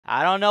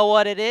I don't know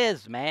what it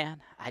is,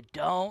 man. I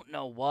don't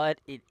know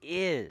what it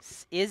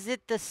is. Is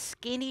it the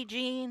skinny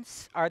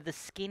jeans? Are the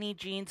skinny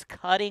jeans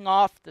cutting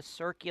off the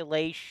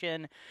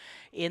circulation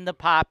in the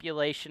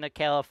population of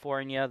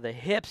California? The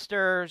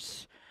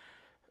hipsters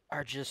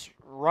are just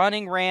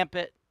running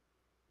rampant.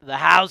 The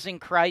housing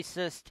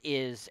crisis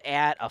is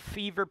at a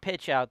fever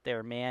pitch out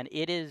there, man.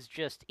 It is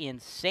just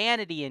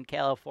insanity in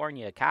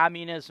California.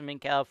 Communism in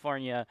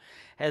California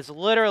has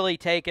literally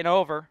taken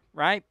over,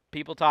 right?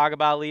 People talk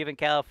about leaving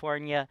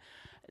California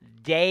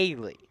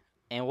daily.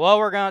 And what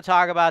we're going to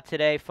talk about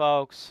today,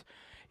 folks,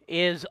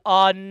 is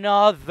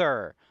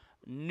another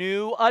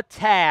new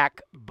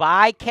attack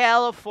by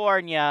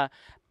California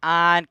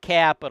on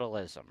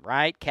capitalism,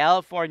 right?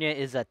 California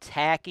is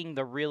attacking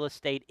the real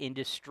estate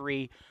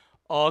industry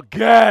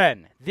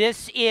again.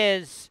 This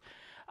is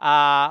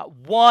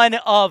one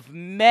of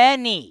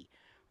many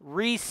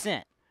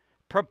recent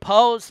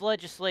proposed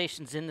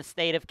legislations in the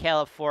state of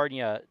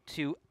California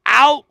to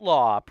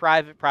outlaw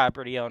private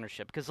property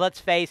ownership. Because let's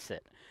face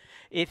it,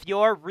 if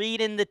you're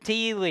reading the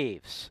tea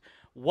leaves,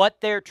 what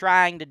they're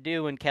trying to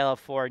do in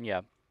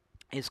California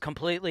is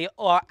completely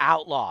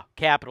outlaw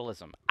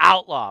capitalism,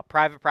 outlaw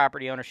private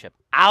property ownership,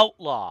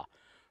 outlaw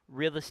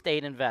real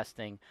estate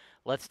investing.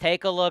 Let's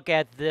take a look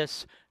at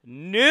this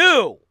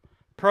new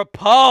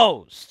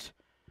proposed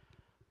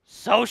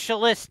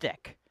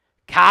socialistic,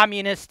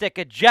 communistic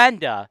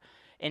agenda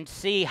and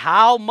see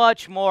how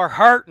much more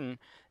hurting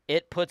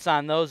it puts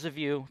on those of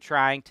you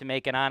trying to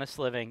make an honest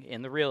living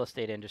in the real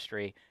estate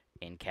industry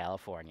in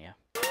California.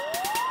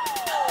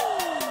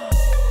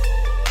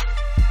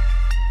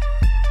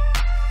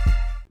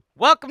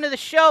 Welcome to the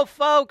show,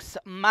 folks.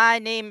 My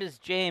name is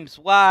James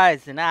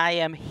Wise, and I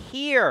am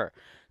here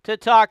to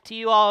talk to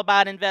you all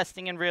about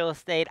investing in real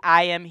estate.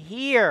 I am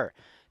here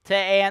to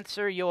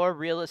answer your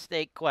real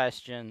estate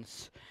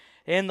questions.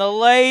 In the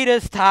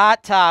latest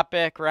hot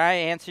topic, right?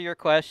 Answer your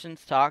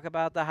questions, talk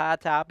about the hot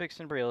topics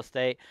in real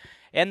estate.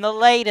 In the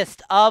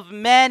latest of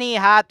many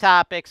hot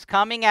topics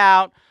coming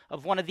out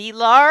of one of the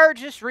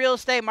largest real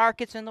estate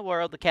markets in the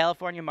world, the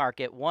California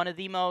market, one of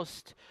the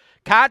most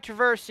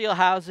controversial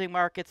housing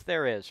markets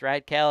there is,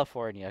 right?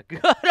 California.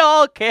 Good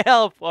old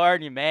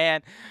California,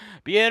 man.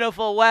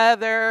 Beautiful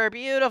weather,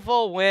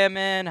 beautiful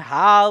women,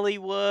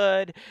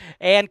 Hollywood,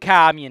 and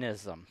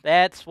communism.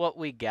 That's what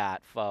we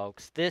got,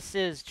 folks. This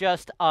is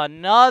just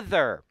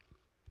another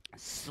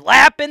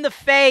slap in the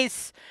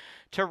face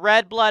to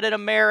red-blooded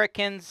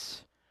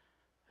Americans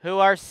who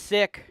are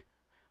sick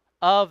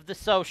of the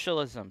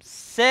socialism,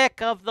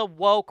 sick of the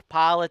woke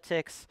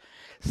politics,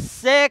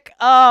 sick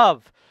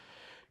of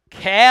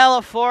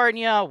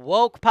California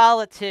woke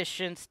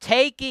politicians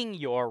taking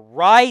your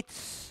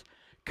rights,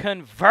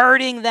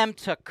 converting them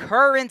to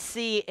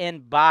currency,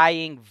 and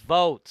buying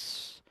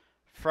votes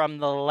from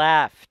the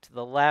left.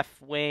 The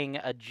left-wing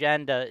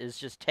agenda is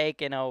just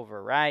taking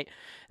over, right?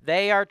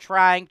 They are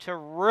trying to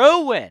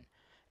ruin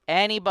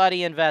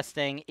anybody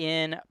investing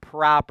in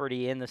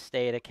property in the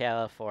state of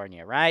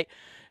California, right?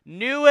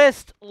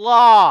 Newest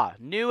law,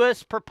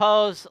 newest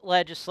proposed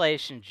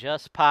legislation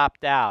just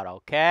popped out,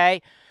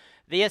 okay?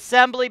 The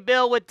Assembly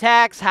bill would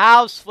tax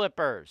house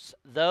flippers,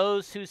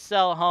 those who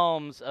sell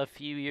homes a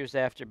few years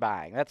after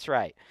buying. That's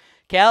right.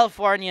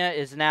 California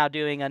is now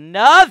doing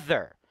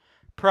another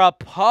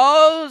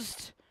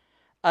proposed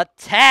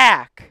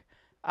attack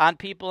on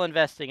people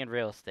investing in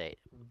real estate.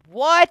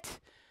 What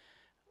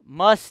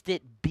must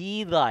it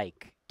be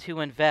like to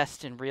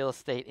invest in real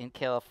estate in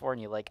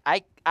California? Like,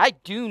 I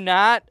do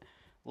not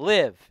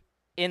live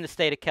in the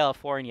state of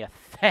California.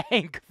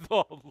 Thank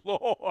the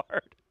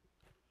Lord.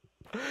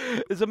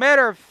 As a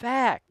matter of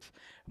fact,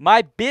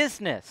 my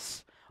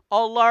business,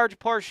 a large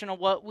portion of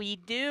what we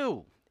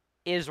do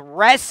is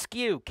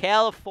rescue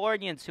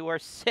Californians who are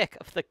sick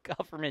of the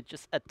government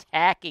just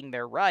attacking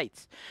their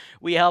rights.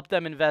 We help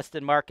them invest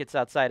in markets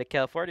outside of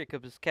California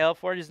because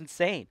California is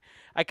insane.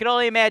 I can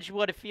only imagine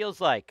what it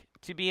feels like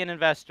to be an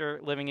investor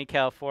living in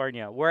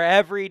California, where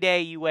every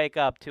day you wake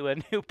up to a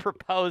new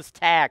proposed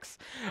tax,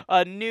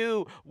 a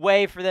new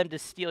way for them to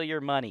steal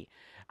your money.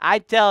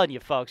 I'm telling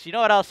you, folks, you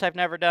know what else I've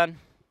never done?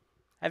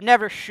 I've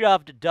never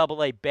shoved a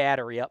AA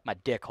battery up my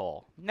dick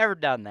hole. Never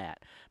done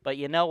that. But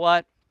you know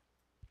what?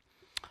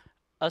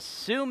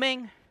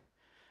 Assuming,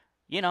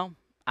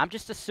 I'm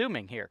just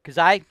assuming here, because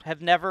I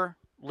have never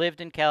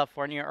lived in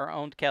California or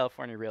owned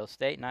California real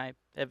estate, and I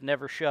have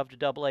never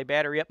shoved a AA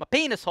battery up my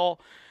penis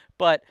hole.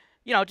 But,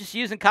 just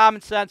using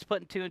common sense,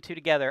 putting two and two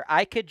together,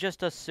 I could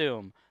just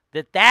assume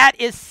that that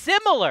is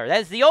similar. That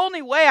is the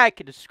only way I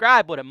could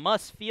describe what it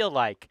must feel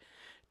like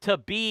to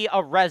be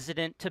a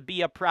resident, to be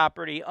a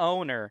property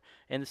owner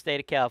in the state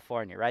of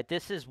California, right?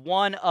 This is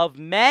one of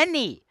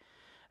many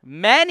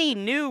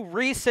new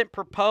recent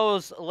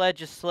proposed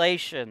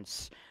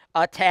legislations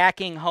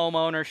attacking home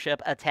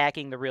ownership,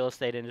 attacking the real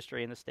estate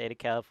industry in the state of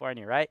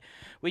California, right?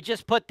 We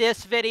just put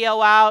this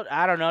video out,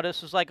 I don't know,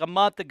 this was like a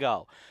month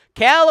ago.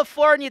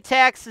 California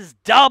taxes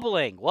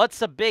doubling.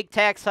 What's a big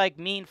tax hike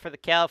mean for the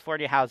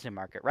California housing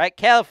market, right?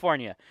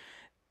 California,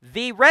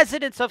 The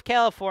residents of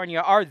California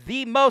are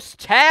the most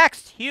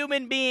taxed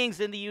human beings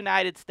in the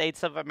United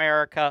States of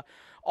America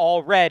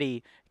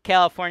already.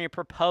 California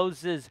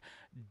proposes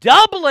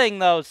doubling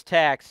those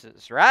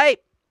taxes, right?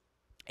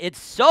 It's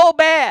so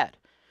bad.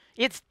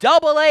 It's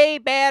AA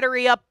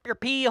battery up your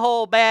pee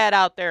hole bad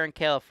out there in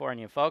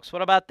California, folks.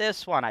 What about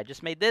this one? I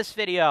just made this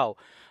video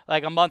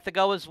like a month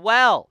ago as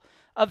well.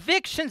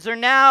 Evictions are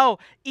now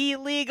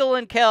illegal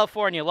in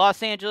California.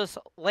 Los Angeles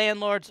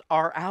landlords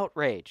are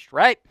outraged,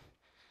 right?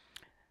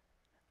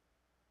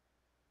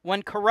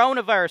 When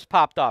coronavirus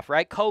popped off,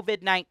 right?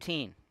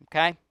 COVID-19,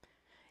 okay?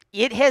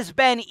 It has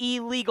been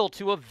illegal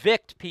to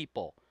evict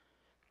people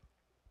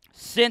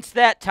since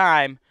that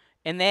time,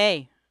 and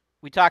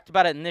we talked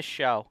about it in this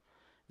show,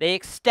 they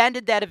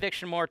extended that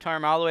eviction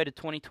moratorium all the way to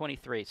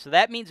 2023. So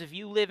that means if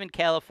you live in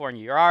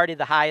California, you're already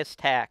the highest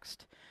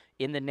taxed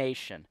in the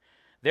nation.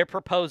 They're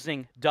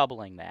proposing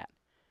doubling that.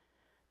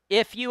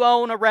 If you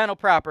own a rental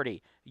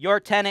property, your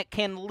tenant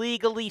can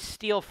legally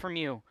steal from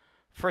you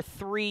for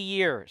 3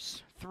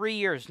 years. 3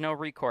 years, no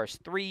recourse.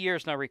 3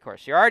 years, no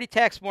recourse. You're already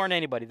taxed more than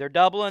anybody. They're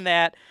doubling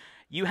that.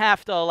 You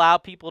have to allow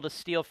people to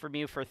steal from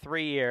you for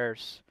 3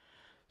 years.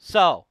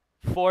 So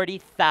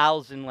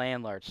 40,000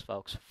 landlords,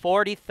 folks.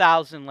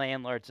 40,000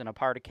 landlords in a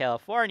part of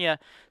California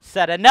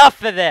said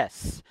enough of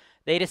this.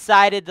 They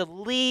decided to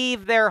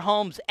leave their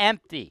homes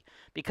empty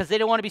because they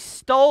didn't want to be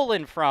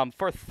stolen from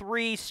for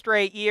 3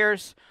 straight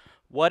years.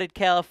 What did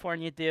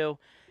California do?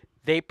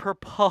 They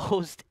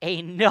proposed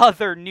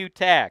another new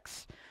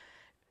tax.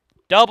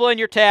 Doubling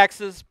your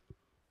taxes,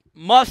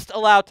 must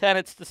allow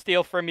tenants to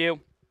steal from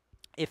you.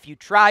 If you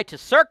try to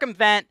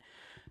circumvent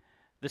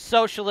the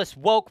socialist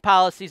woke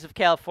policies of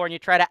California,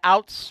 try to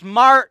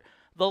outsmart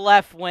the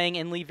left wing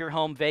and leave your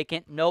home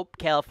vacant, nope,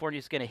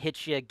 California's going to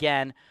hit you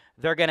again.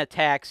 They're going to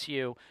tax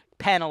you,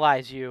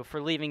 penalize you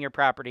for leaving your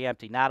property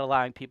empty, not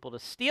allowing people to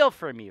steal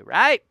from you,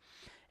 right?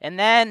 And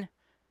then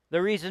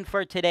the reason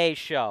for today's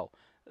show,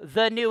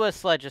 the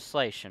newest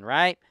legislation,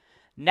 right?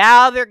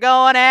 Now they're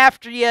going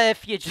after you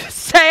if you just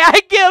say, I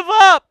give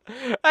up.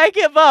 I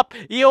give up.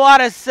 You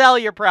want to sell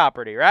your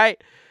property,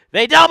 right?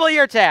 They double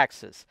your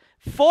taxes.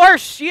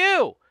 Force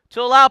you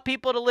to allow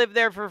people to live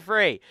there for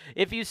free.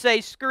 If you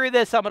say, screw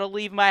this, I'm going to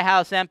leave my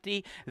house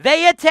empty,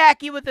 they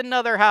attack you with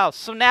another house.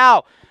 So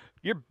now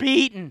you're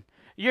beaten.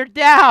 You're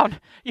down.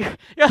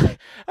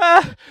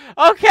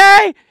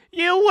 Okay,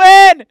 you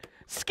win.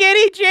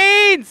 Skinny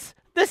jeans.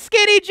 The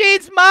skinny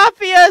jeans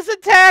mafia is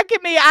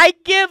attacking me. I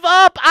give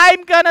up.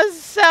 I'm going to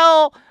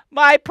sell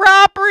my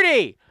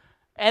property.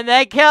 And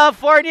then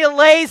California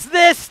lays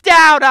this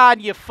down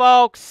on you,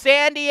 folks.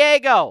 San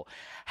Diego.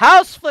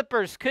 House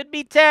flippers could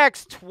be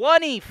taxed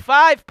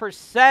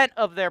 25%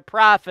 of their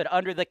profit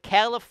under the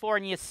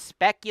California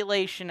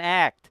Speculation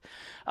Act.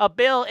 A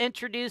bill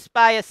introduced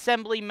by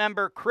Assembly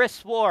member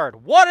Chris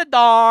Ward. What a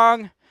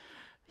dong!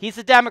 He's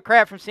a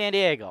Democrat from San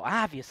Diego.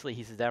 Obviously,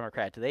 he's a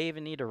Democrat. Do they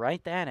even need to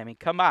write that? I mean,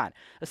 come on.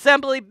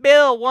 Assembly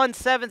Bill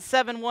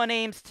 1771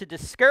 aims to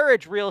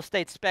discourage real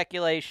estate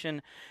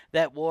speculation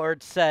that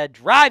Ward said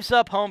drives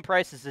up home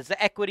prices as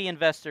equity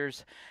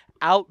investors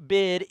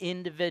outbid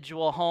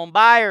individual home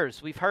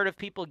buyers. We've heard of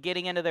people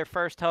getting into their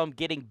first home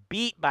getting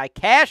beat by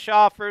cash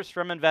offers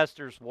from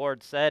investors,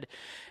 Ward said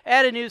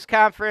at a news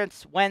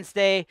conference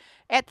Wednesday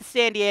at the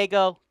San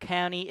Diego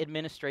County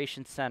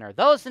Administration Center.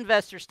 Those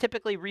investors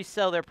typically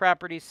resell their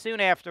properties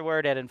soon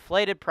afterward at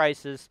inflated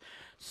prices,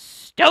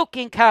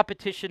 stoking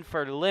competition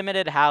for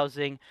limited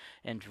housing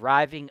and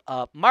driving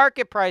up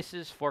market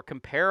prices for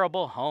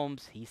comparable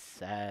homes, he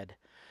said.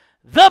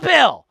 The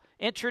bill,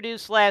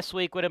 introduced last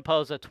week, would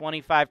impose a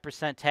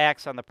 25%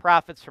 tax on the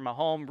profits from a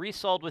home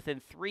resold within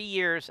 3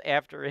 years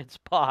after it's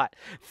bought.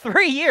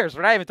 3 years.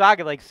 We're not even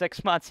talking like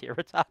 6 months here.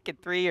 We're talking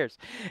 3 years.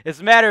 As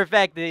a matter of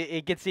fact,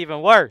 it gets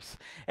even worse.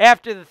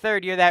 After the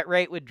third year, that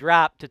rate would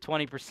drop to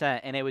 20%,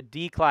 and it would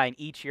decline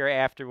each year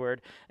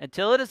afterward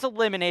until it is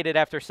eliminated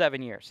after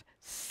 7 years.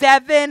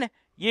 7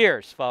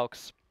 years,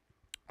 folks.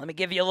 Let me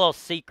give you a little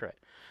secret,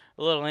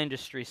 a little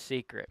industry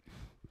secret.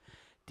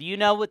 Do you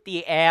know what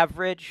the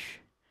average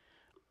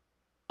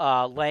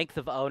length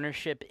of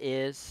ownership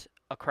is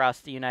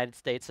across the United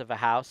States of a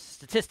house,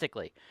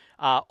 statistically,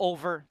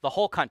 over the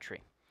whole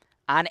country?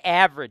 On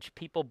average,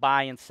 people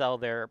buy and sell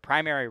their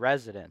primary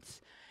residence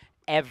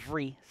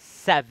every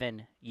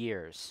 7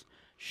 years.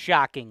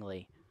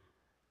 Shockingly,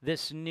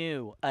 this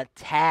new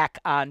attack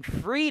on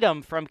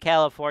freedom from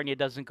California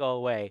doesn't go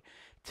away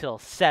till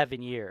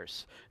 7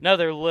 years.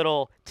 Another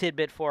little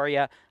tidbit for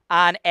you.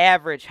 On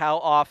average, how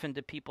often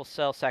do people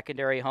sell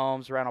secondary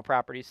homes, rental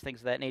properties, things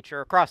of that nature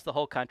across the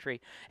whole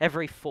country?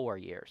 Every 4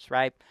 years,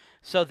 right?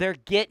 So they're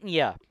getting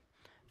you.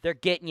 They're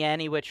getting you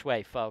any which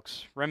way,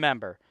 folks.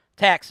 Remember,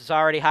 tax is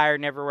already higher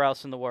than everywhere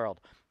else in the world.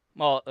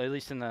 Well, at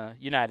least in the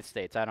United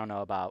States. I don't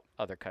know about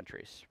other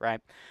countries, right?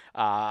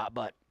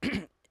 But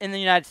in the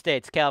United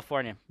States,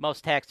 California,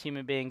 most taxed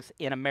human beings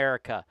in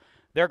America,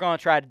 they're going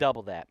to try to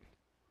double that.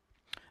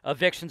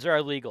 Evictions are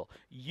illegal.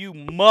 You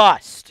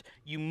must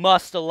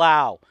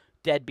allow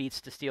deadbeats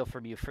to steal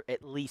from you for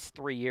at least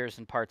 3 years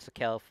in parts of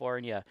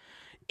California.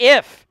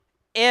 If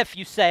If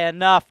you say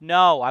enough,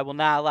 no, I will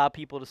not allow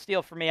people to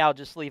steal from me. I'll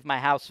just leave my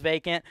house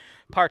vacant.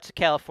 Parts of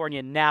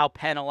California now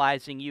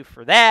penalizing you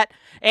for that.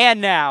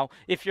 And now,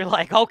 if you're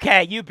like,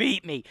 okay, you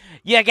beat me.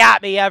 You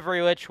got me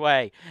every which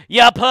way.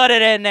 You put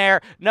it in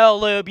there. No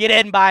lube. You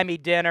didn't buy me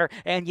dinner.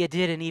 And you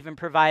didn't even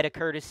provide a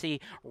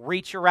courtesy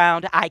reach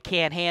around. I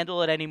can't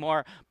handle it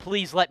anymore.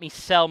 Please let me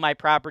sell my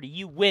property.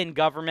 You win,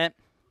 government.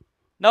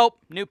 Nope.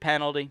 New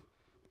penalty.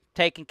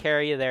 Taking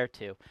care of you there,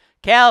 too.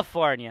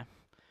 California.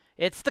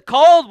 It's the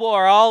Cold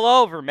War all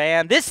over,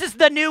 man. This is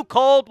the new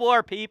Cold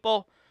War,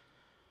 people.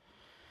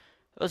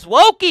 Those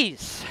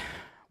wokies.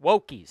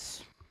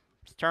 Wokies.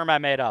 It's a term I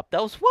made up.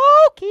 Those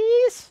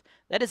wokies.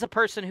 That is a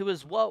person who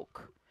is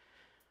woke.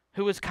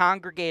 Who is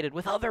congregated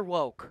with other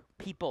woke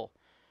people.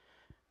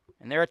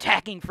 And they're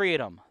attacking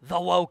freedom. The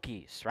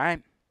wokies,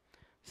 right?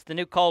 It's the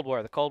new Cold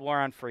War. The Cold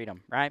War on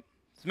freedom, right?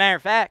 As a matter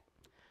of fact,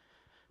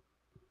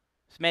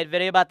 just made a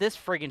video about this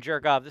friggin'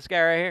 jerk off. This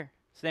guy right here.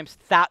 His name's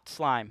Thought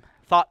Slime.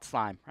 Thought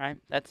Slime, right?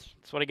 That's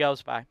what he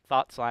goes by.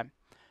 Thought Slime,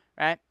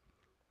 right?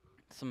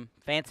 Some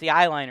fancy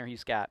eyeliner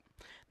he's got.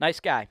 Nice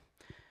guy.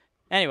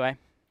 Anyway,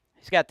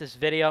 he's got this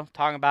video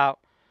talking about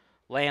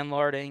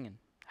landlording and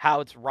how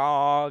it's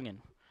wrong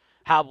and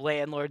how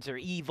landlords are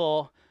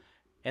evil.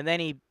 And then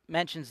he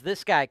mentions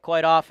this guy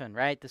quite often,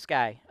 right? This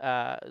guy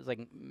is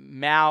like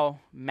Mao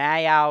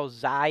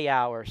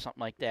Zedong or something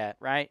like that,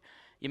 right?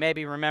 You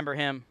maybe remember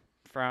him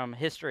from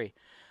history.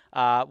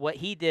 What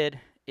he did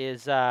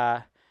is...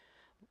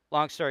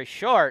 long story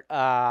short,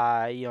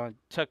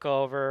 took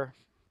over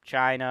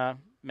China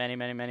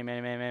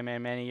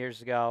many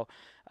years ago.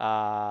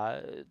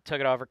 Took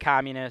it over,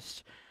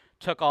 communists,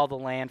 took all the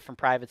land from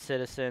private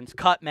citizens,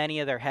 cut many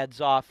of their heads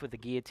off with the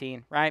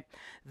guillotine, right?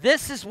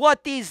 This is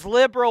what these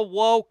liberal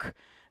woke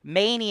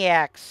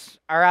maniacs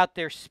are out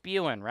there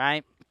spewing,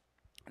 right?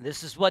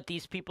 This is what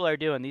these people are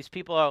doing. These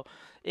people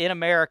in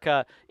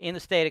America, in the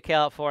state of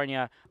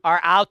California,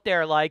 are out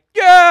there like,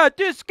 yeah,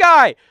 this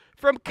guy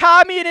from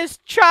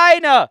communist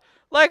China,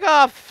 like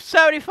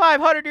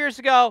 7,500 years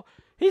ago,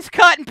 he's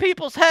cutting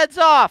people's heads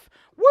off.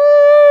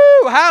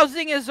 Woo!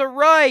 Housing is a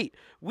right.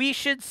 We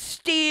should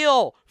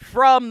steal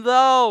from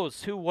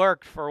those who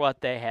worked for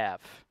what they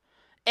have.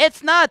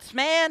 It's nuts,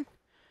 man.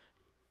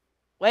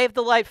 Wave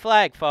the light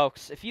flag,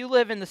 folks. If you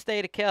live in the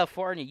state of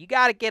California, you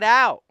got to get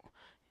out.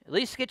 At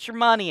least get your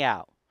money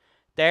out.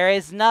 There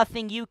is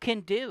nothing you can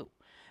do.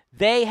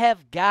 They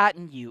have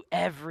gotten you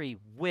every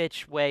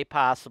which way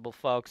possible,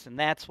 folks, and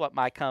that's what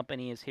my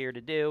company is here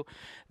to do.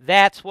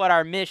 That's what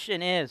our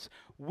mission is.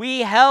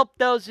 We help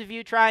those of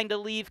you trying to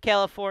leave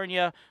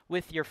California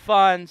with your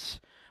funds.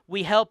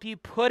 We help you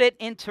put it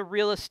into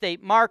real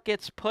estate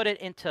markets, put it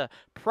into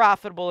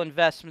profitable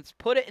investments,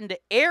 put it into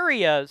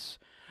areas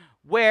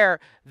where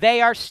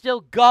they are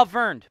still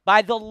governed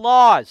by the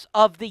laws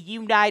of the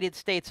United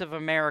States of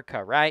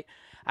America, right?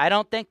 I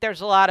don't think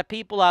there's a lot of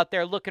people out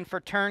there looking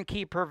for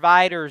turnkey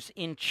providers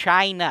in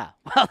China.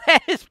 Well,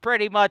 that is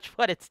pretty much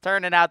what it's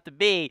turning out to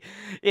be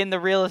in the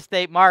real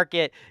estate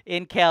market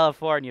in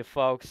California,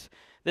 folks.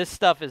 This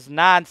stuff is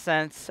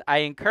nonsense. I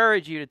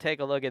encourage you to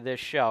take a look at this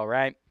show,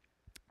 right?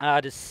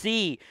 To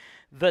see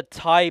the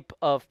type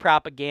of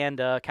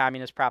propaganda,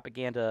 communist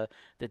propaganda,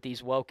 that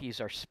these wokies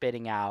are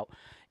spitting out.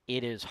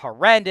 It is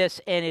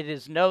horrendous, and it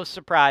is no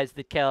surprise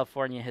that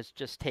California has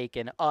just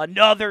taken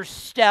another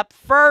step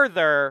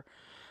further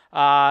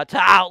to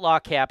outlaw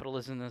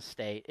capitalism in the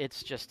state.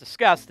 It's just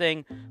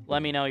disgusting.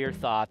 Let me know your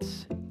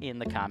thoughts in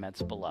the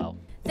comments below.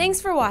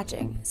 Thanks for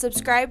watching.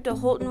 Subscribe to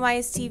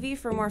HotlonWiseTV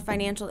for more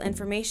financial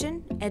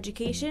information,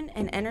 education,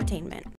 and entertainment.